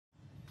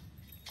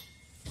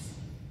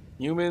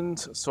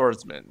Humans,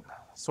 swordsman.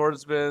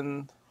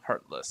 Swordsman,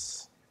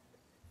 heartless.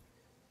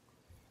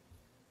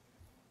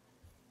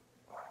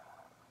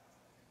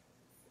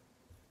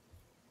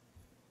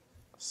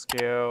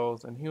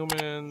 Scales and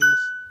humans.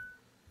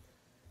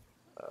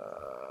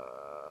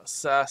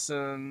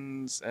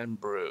 Assassins and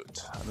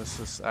brute. And this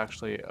is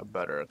actually a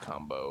better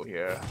combo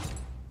here.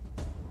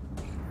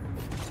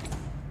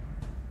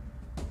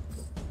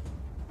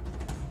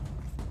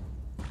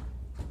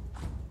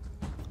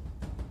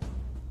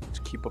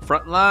 Keep a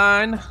front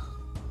line,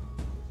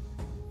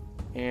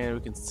 and we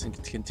can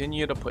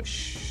continue to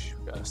push.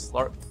 We got a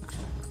Slark.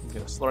 We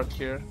get a Slark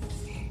here.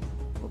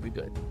 We'll be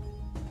good.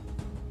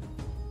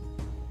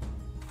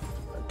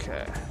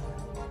 Okay.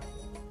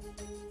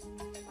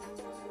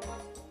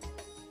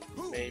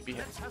 Maybe.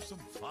 Let's have some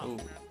fun. Ooh,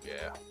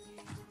 yeah.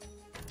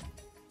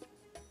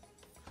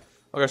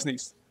 I gotta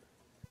sneeze.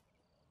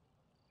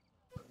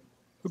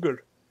 We're good.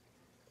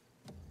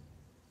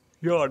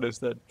 Yawn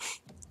instead.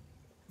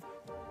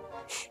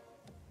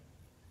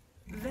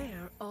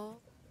 They're all.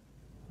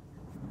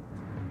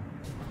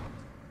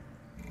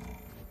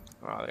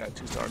 Oh, they got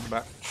 2 stars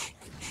back.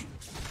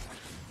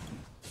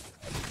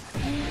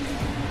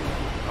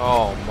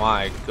 Oh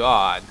my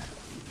god.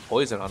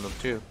 Poison on them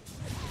too.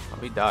 Oh,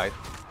 he died.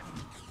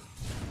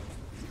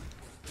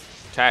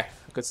 Okay,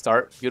 good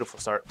start. Beautiful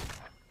start.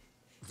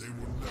 They will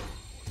never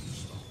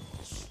stop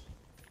us.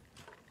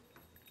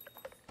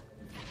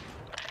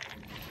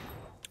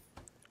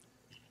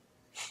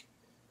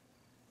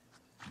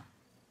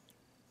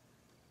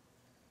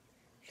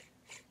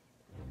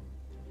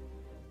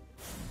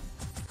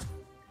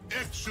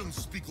 Actions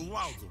speak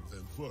louder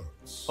than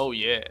words. Oh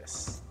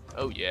yes.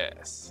 Oh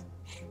yes.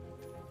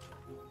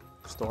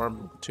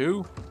 Storm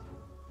 2.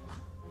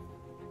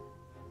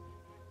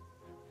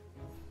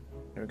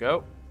 Here we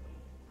go.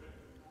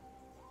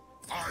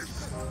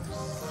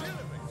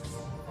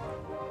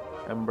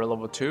 Ember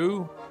level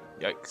 2.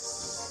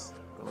 Yikes.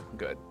 We're looking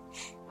good.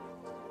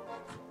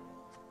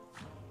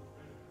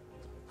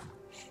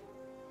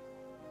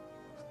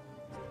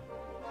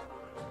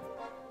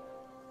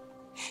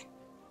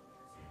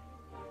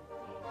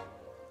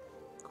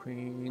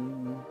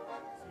 Queen,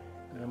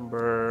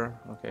 Ember.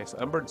 Okay, so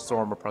Ember and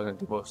Storm are probably gonna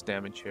do most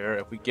damage here.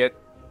 If we get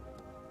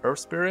Earth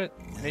Spirit,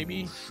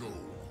 maybe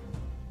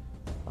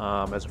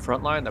as a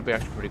front line, that'd be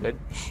actually pretty good.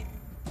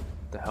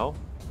 What the hell?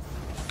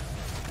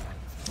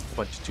 A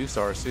bunch of 2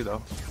 stars too,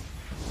 though.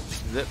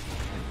 Zip.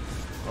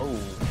 Oh,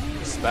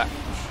 spat.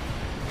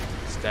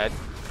 It's dead.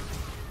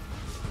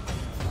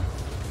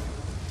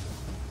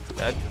 It's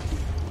dead.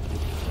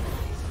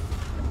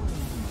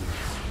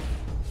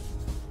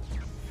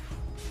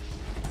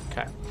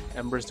 Okay,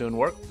 Ember's doing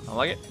work. I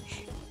like it.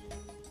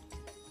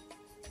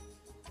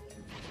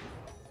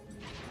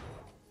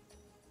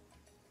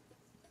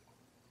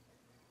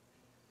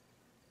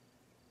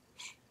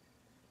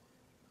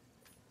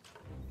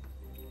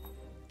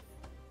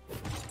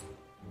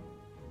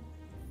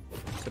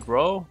 Good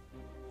roll.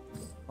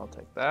 I'll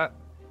take that.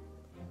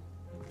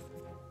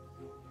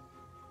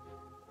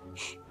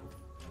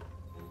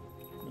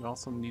 We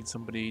also need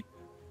somebody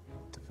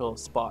to fill a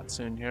spot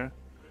soon here.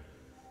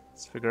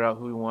 Let's figure out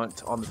who we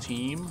want on the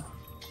team.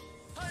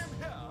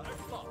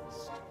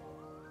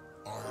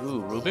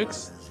 Ooh,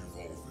 Rubik's?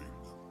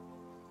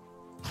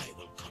 I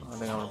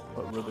think I'm gonna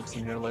put Rubik's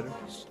in here later.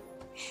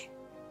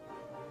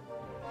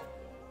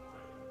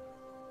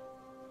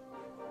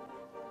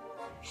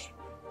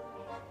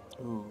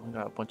 Ooh, we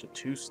got a bunch of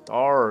 2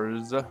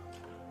 stars.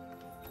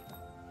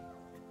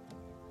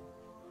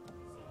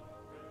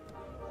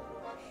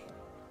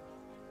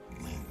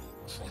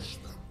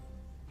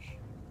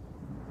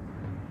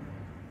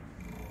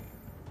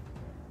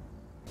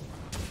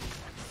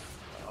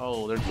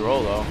 Oh, their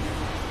draw though.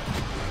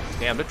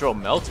 Damn, their draw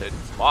melted.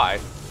 Why?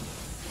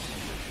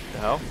 What the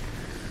hell?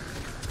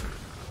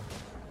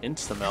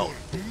 Insta melt.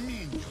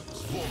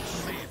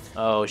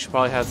 Oh, she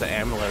probably has the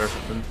amulet or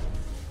something.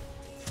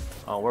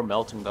 Oh, we're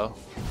melting though.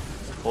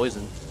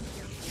 Poison.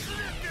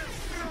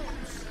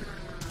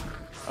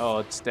 Oh,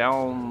 it's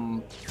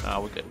down.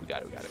 Oh, we're good. We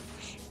got it. We got it.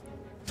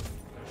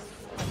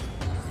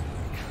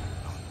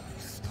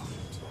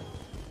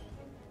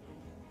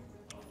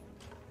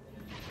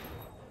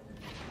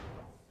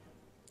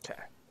 Okay,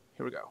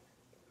 here we go.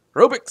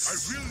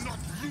 Rubik's. I will not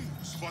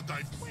lose what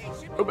I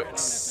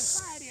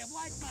Rubik's.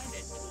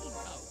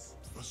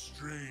 A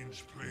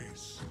strange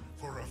place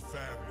for a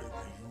family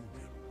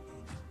reunion.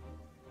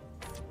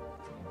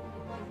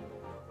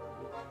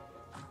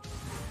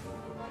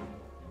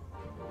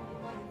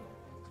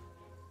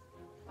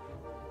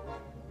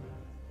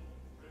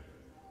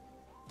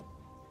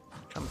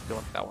 I feel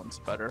like that one's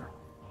better.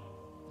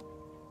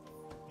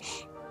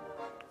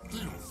 They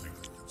don't think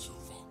I can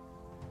survive.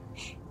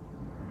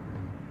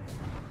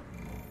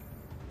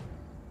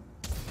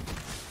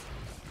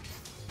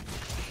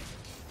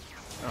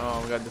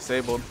 Oh, we got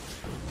disabled.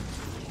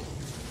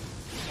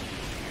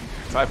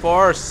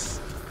 Triforce!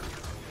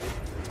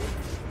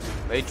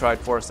 They tried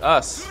force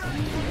us.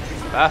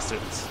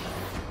 Bastards.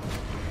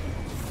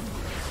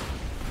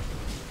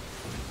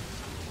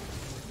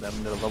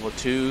 Them to level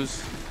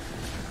 2s.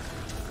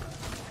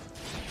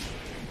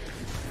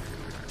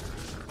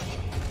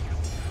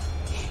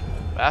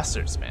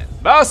 Bastards, man.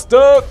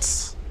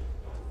 Bastards!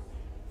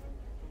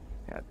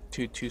 Yeah,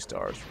 2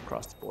 stars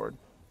across the board.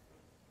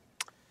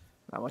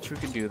 Not much we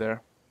can do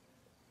there.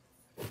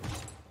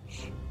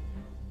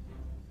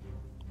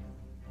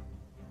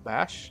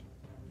 Bash?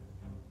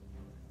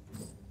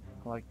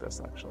 I like this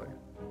actually.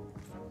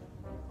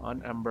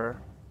 On Ember.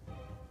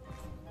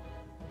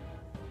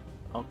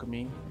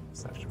 Alchemy.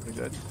 It's actually pretty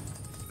good.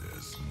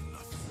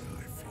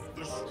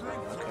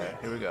 Okay,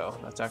 here we go.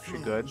 That's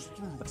actually good.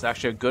 That's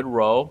actually a good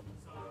row.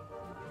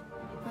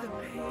 The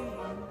pain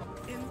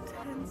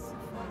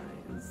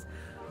intensifies.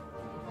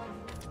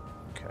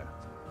 Okay.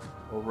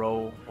 We'll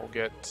roll. We'll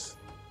get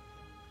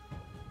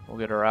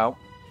her out.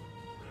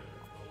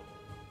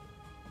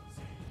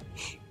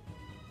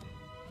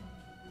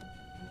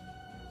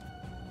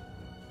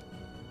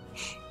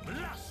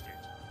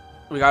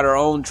 We got our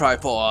own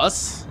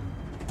Triforce.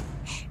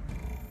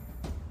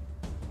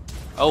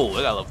 Oh,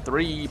 we got level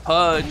 3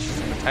 Pudge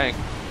in the tank.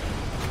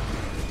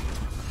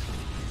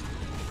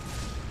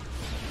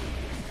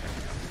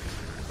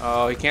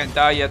 Oh, he can't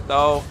die yet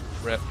though.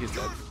 Rip, he's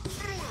dead.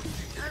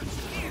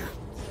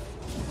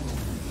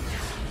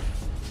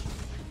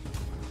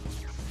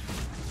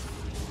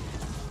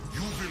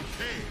 You will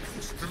pay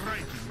for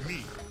striking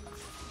me.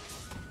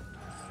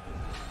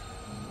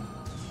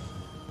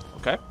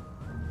 Okay.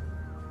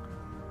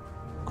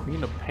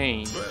 Queen of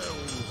Pain. Well,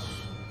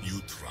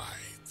 you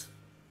tried.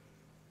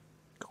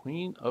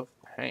 Queen of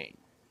Pain.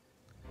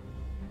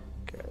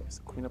 Okay,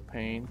 so Queen of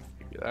Pain.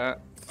 Give you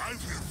that. I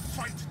will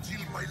fight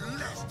till my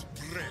last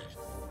breath.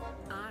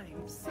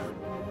 I'm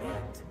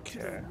submit to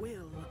Okay. the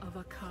will of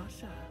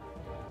Akasha.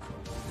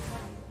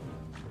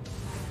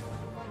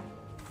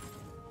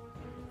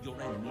 Your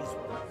enemies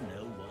won't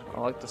know what.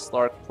 I like the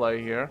Slark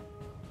play here.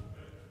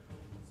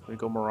 We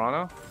go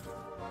Morana.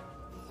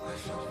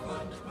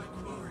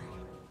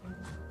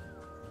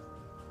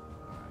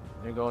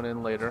 You're going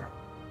in later.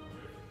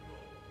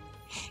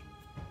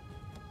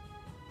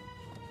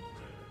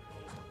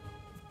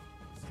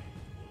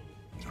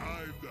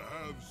 Time to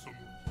have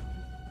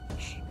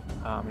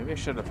some. Maybe I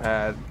should have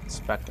had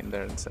Spec in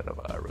there instead of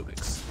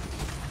Rubik's.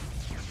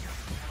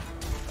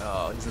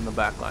 Oh, he's in the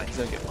back line. He's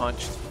gonna get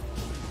punched.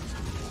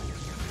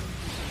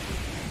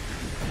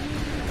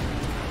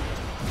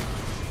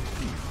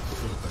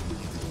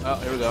 Oh,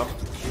 here we go.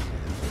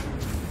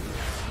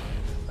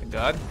 Thank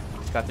God.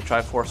 Got the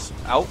Triforce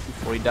out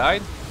before he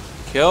died.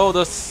 Kill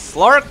the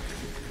Slark!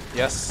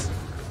 Yes.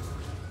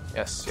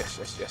 Yes, yes,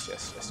 yes, yes,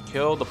 yes, yes.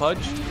 Kill the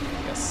Pudge.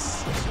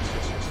 Yes. Yes, yes,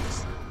 yes,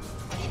 yes,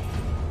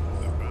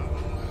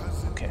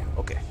 yes. Okay,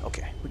 okay,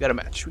 okay. We got a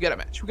match. We got a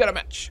match. We got a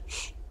match.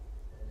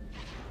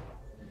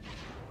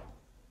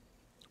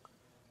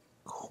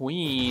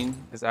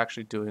 Queen is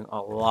actually doing a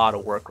lot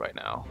of work right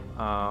now.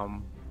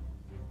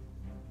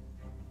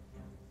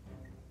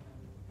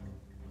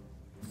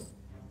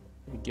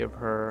 We give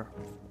her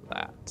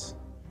that.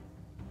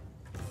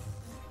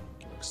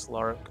 Give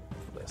Slark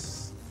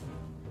this.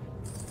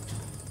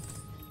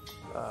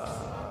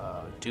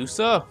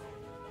 Dusa?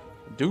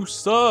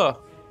 Dusa!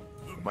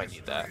 Might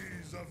need that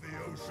Ways of the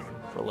ocean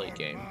for late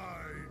game.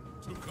 mine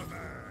to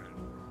command.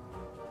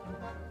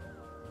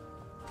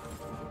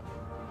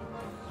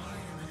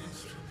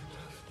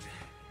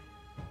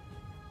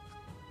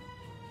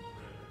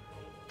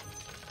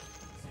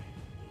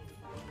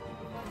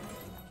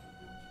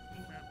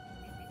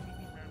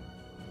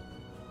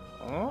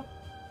 Huh?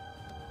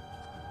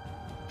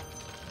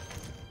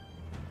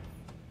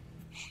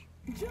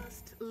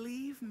 Just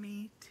leave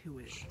me to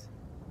it.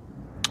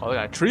 Oh, they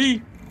got a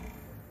tree!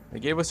 They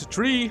gave us a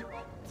tree!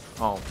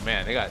 Oh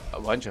man, they got a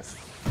bunch of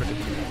freaking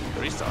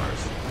 3 stars.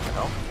 What the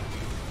hell?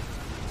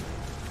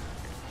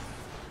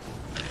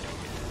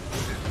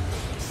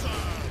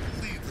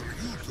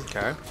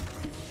 Okay.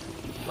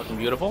 Looking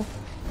beautiful.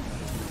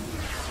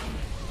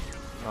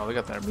 Oh, we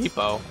got their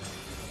Meepo.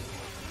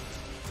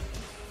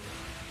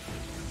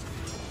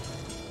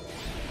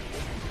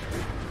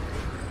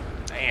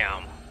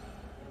 Damn.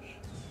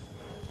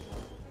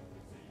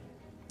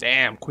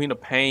 Damn, Queen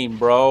of Pain,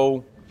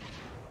 bro.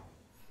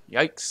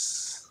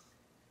 Yikes.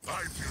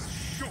 I will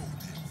show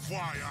them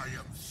why I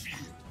am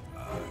feared. I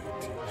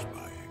teach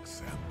by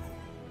example.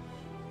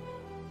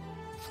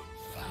 The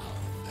foul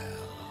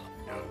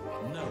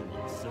No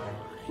one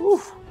survives.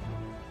 Whew.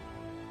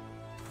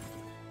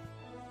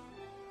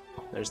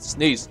 There's the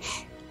sneeze.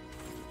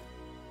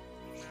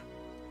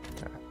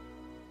 Okay.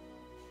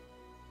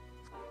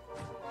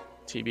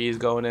 TV is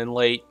going in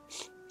late.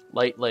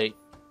 Late.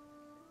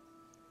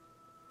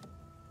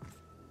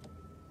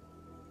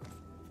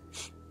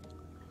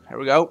 Here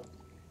we go.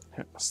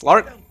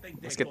 Slark.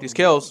 Let's get these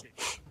kills.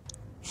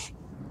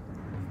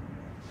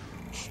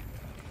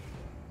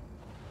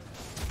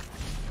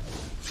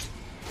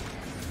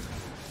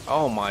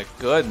 Oh my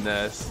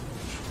goodness.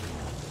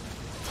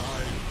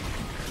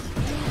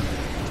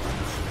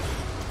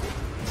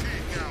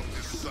 Take out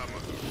this summer.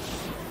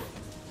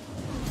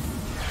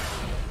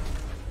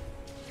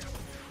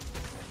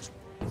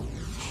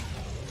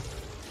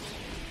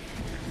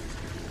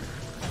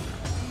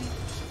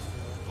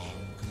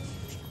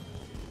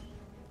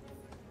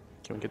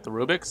 Can we get the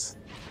Rubik's?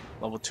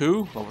 Level 2,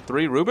 level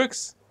 3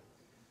 Rubik's?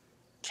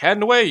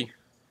 Can't wait!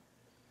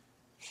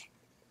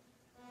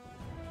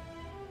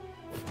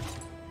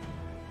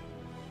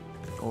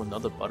 Oh,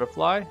 another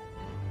butterfly?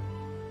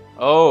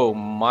 Oh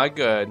my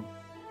god.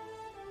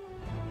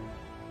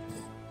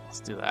 Let's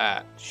do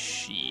that.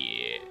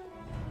 Shit.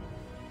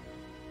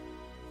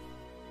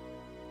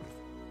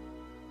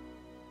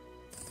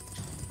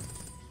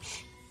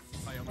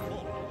 I am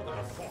more than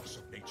a force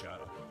of nature.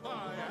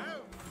 I am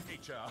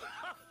nature.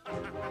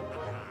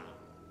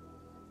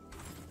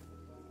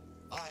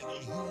 I will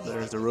use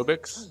There's the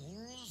Rubik's.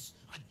 tools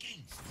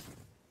against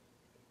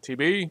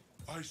TB.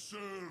 I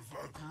serve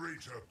a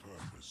greater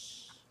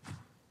purpose.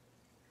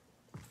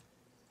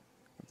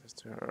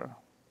 Just her.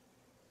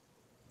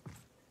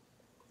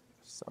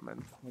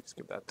 Summon. Let's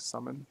give that to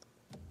summon.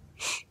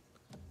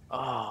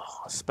 Oh,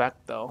 spec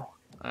though.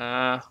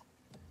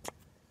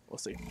 We'll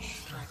see.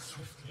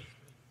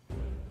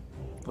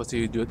 Let's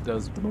see who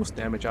does the most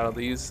damage out of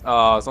these.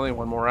 It's only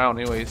one more round,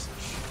 anyways.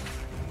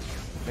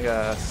 I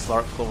got a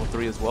Slark level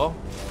 3 as well.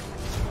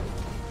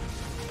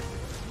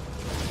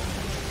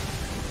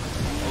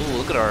 Oh,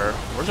 look at our.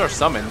 Where's our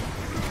summon?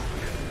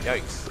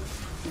 Yikes.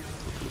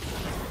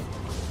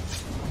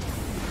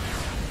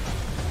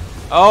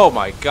 Oh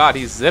my god,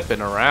 he's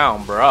zipping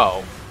around,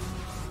 bro.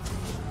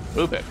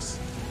 Rubik's.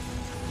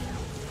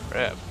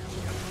 Rip.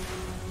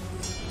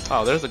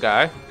 Oh, there's a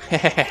guy.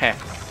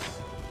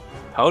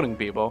 Holding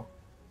people.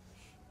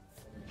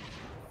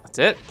 That's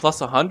it? Plus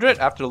 100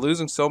 after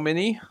losing so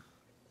many?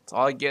 That's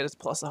all I get is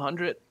plus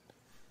 100.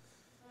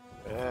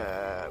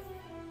 I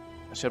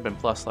should have been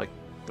plus like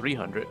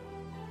 300.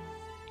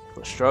 For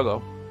the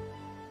struggle.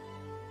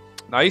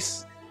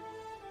 Nice.